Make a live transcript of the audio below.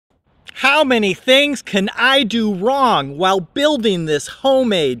How many things can I do wrong while building this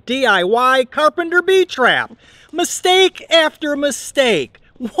homemade DIY carpenter bee trap? Mistake after mistake.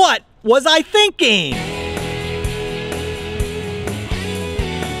 What was I thinking?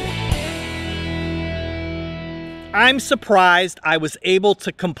 I'm surprised I was able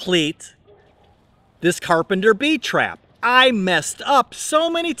to complete this carpenter bee trap. I messed up so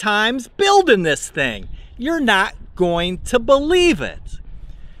many times building this thing. You're not going to believe it.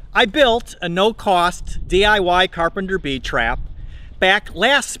 I built a no-cost DIY carpenter bee trap back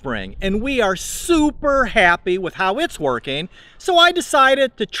last spring, and we are super happy with how it's working, so I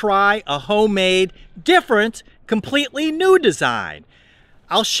decided to try a homemade, different, completely new design.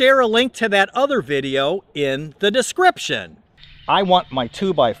 I'll share a link to that other video in the description. I want my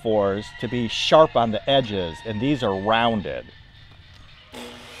 2x4s to be sharp on the edges, and these are rounded.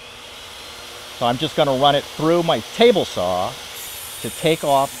 So I'm just going to run it through my table saw to take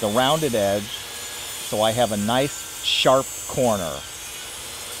off the rounded edge so I have a nice sharp corner.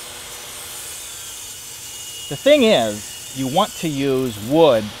 The thing is, you want to use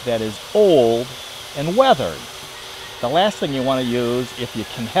wood that is old and weathered. The last thing you want to use, if you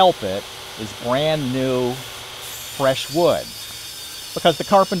can help it, is brand new fresh wood, because the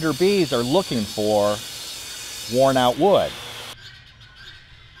carpenter bees are looking for worn out wood.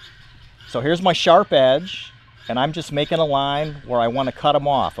 So here's my sharp edge, and I'm just making a line where I want to cut them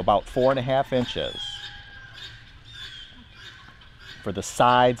off about 4.5 inches for the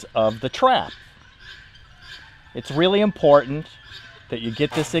sides of the trap. It's really important that you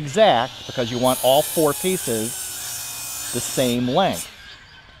get this exact because you want all 4 pieces the same length,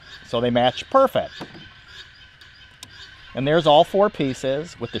 so they match perfect. And there's all 4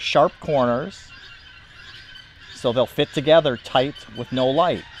 pieces with the sharp corners, so they'll fit together tight with no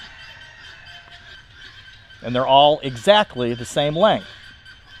light. And they're all exactly the same length.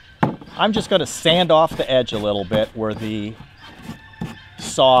 I'm just going to sand off the edge a little bit where the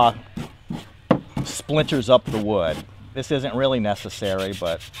saw splinters up the wood. This isn't really necessary,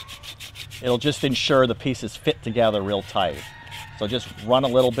 but it'll just ensure the pieces fit together real tight. So just run a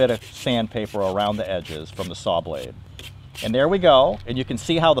little bit of sandpaper around the edges from the saw blade. And there we go. And you can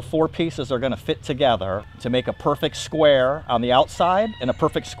see how the 4 pieces are going to fit together to make a perfect square on the outside and a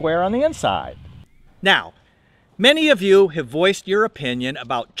perfect square on the inside. Now, many of you have voiced your opinion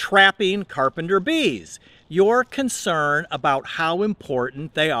about trapping carpenter bees. You're concerned about how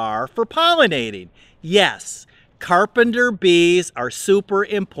important they are for pollinating. Yes, carpenter bees are super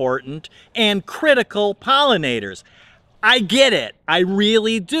important and critical pollinators. I get it, I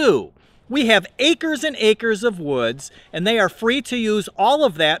really do. We have acres and acres of woods, and they are free to use all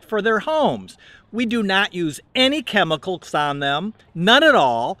of that for their homes. We do not use any chemicals on them, none at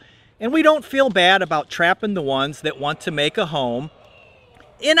all, and we don't feel bad about trapping the ones that want to make a home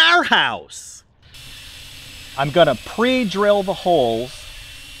in our house. I'm going to pre-drill the holes,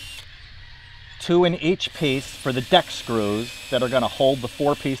 2 in each piece, for the deck screws that are going to hold the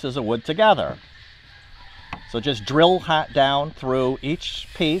 4 pieces of wood together. So just drill down through each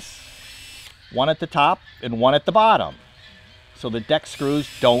piece, 1 at the top and 1 at the bottom, so the deck screws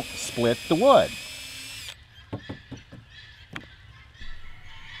don't split the wood.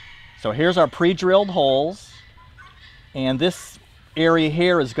 So here's our pre-drilled holes, and this area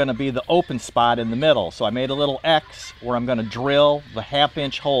here is going to be the open spot in the middle. So I made a little X where I'm going to drill the 1/2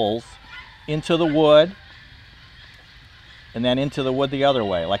 inch holes into the wood and then into the wood the other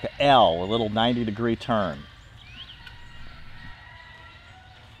way, like an L, a little 90-degree turn.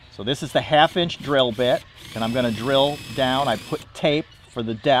 So this is the 1/2 inch drill bit, and I'm going to drill down. I put tape for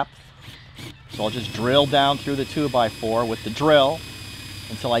the depth, so I'll just drill down through the 2x4 with the drill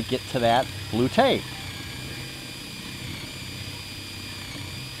until I get to that blue tape.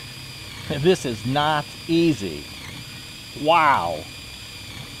 And this is not easy. Wow.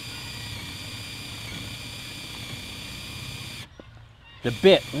 The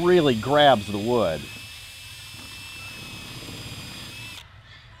bit really grabs the wood.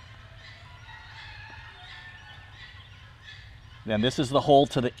 Then this is the hole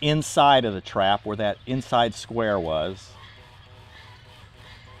to the inside of the trap where that inside square was.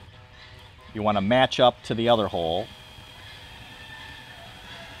 You want to match up to the other hole.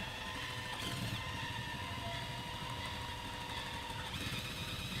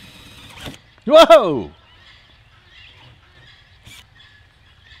 Whoa!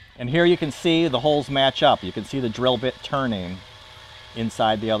 And here you can see the holes match up. You can see the drill bit turning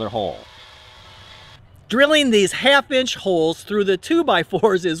inside the other hole. Drilling these 1/2 inch holes through the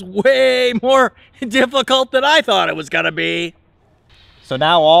 2x4s is way more difficult than I thought it was going to be. So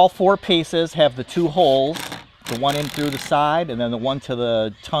now all 4 pieces have the 2 holes the one in through the side and then the one to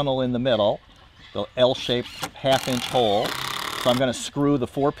the tunnel in the middle, the L-shaped half-inch hole. So I'm going to screw the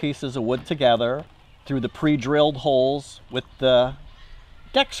 4 pieces of wood together through the pre-drilled holes with the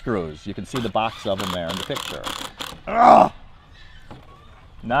deck screws. You can see the box of them there in the picture. Ugh!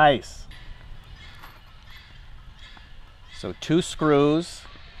 Nice. So 2 screws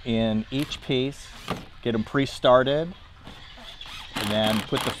in each piece, get them pre-started, and then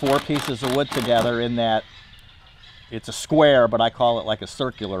put the 4 pieces of wood together in that, it's a square, but I call it like a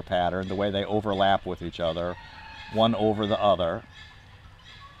circular pattern, the way they overlap with each other, one over the other.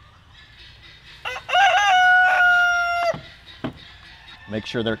 Make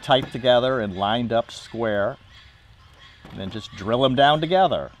sure they're tight together and lined up square, and then just drill them down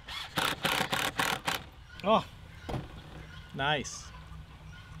together. Oh, nice.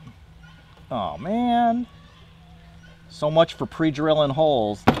 Oh man, so much for pre-drilling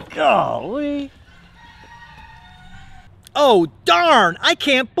holes. Golly. Oh darn, I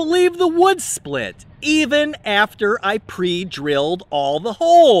can't believe the wood split, even after I pre-drilled all the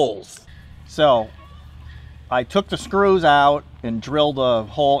holes. So I took the screws out and drilled a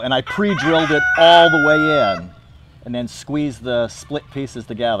hole, and I pre-drilled it all the way in and then squeezed the split pieces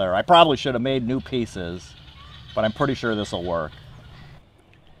together. I probably should have made new pieces, but I'm pretty sure this will work.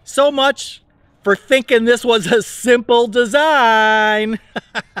 So much for thinking this was a simple design.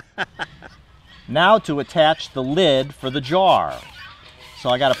 Now to attach the lid for the jar. So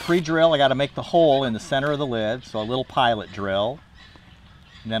I got a pre-drill, I got to make the hole in the center of the lid, so a little pilot drill,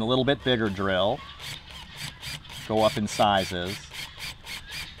 and then a little bit bigger drill. Go up in sizes.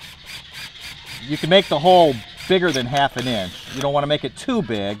 You can make the hole bigger than 1/2 inch. You don't want to make it too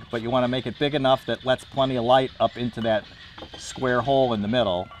big, but you want to make it big enough that lets plenty of light up into that square hole in the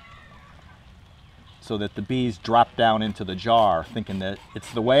middle so that the bees drop down into the jar thinking that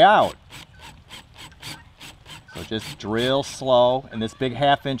it's the way out. So just drill slow, and this big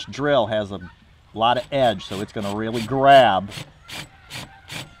 1/2 inch drill has a lot of edge, so it's going to really grab.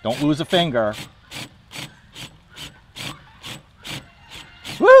 Don't lose a finger.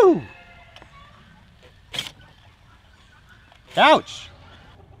 Woo! Ouch!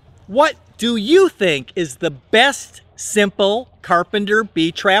 What do you think is the best simple Carpenter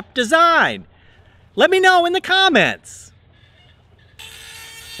bee trap design? Let me know in the comments.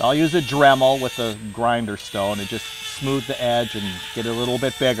 So I'll use a Dremel with a grinder stone and just smooth the edge and get it a little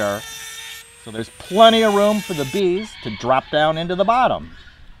bit bigger. So there's plenty of room for the bees to drop down into the bottom.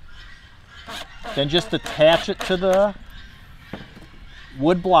 Then just attach it to the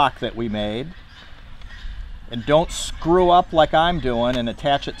wood block that we made. And don't screw up like I'm doing and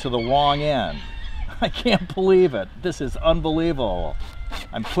attach it to the wrong end. I can't believe it. This is unbelievable.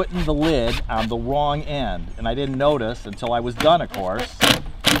 I'm putting the lid on the wrong end, and I didn't notice until I was done, of course.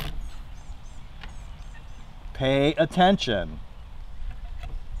 Pay attention.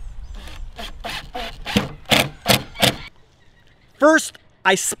 First,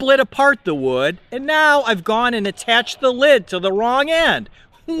 I split apart the wood, and now I've gone and attached the lid to the wrong end.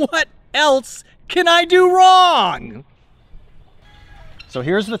 What else can I do wrong? So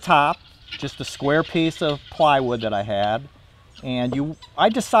here's the top, just a square piece of plywood that I had. And I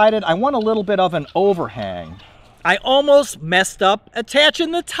decided I want a little bit of an overhang. I almost messed up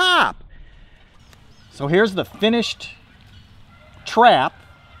attaching the top. So here's the finished trap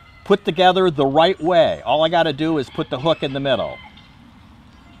put together the right way. All I got to do is put the hook in the middle.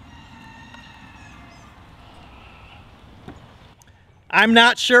 I'm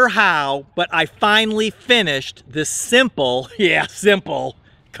not sure how, but I finally finished this simple, simple,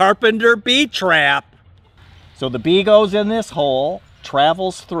 Carpenter bee trap. So the bee goes in this hole,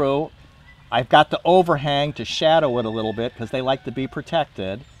 travels through. I've got the overhang to shadow it a little bit because they like to be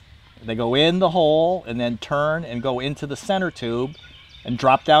protected. They go in the hole and then turn and go into the center tube and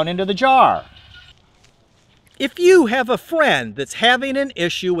drop down into the jar. If you have a friend that's having an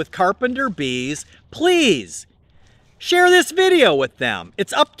issue with Carpenter bees, please share this video with them.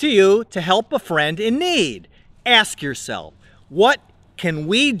 It's up to you to help a friend in need. Ask yourself, what can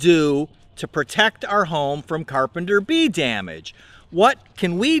we do to protect our home from Carpenter bee damage? What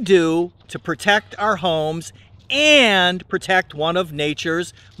can we do to protect our homes and protect one of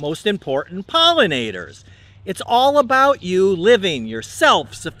nature's most important pollinators? It's all about you living your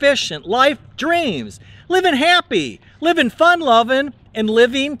self-sufficient life dreams, living happy, living fun-loving, and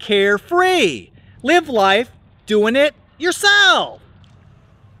living carefree. Live life doing it yourself.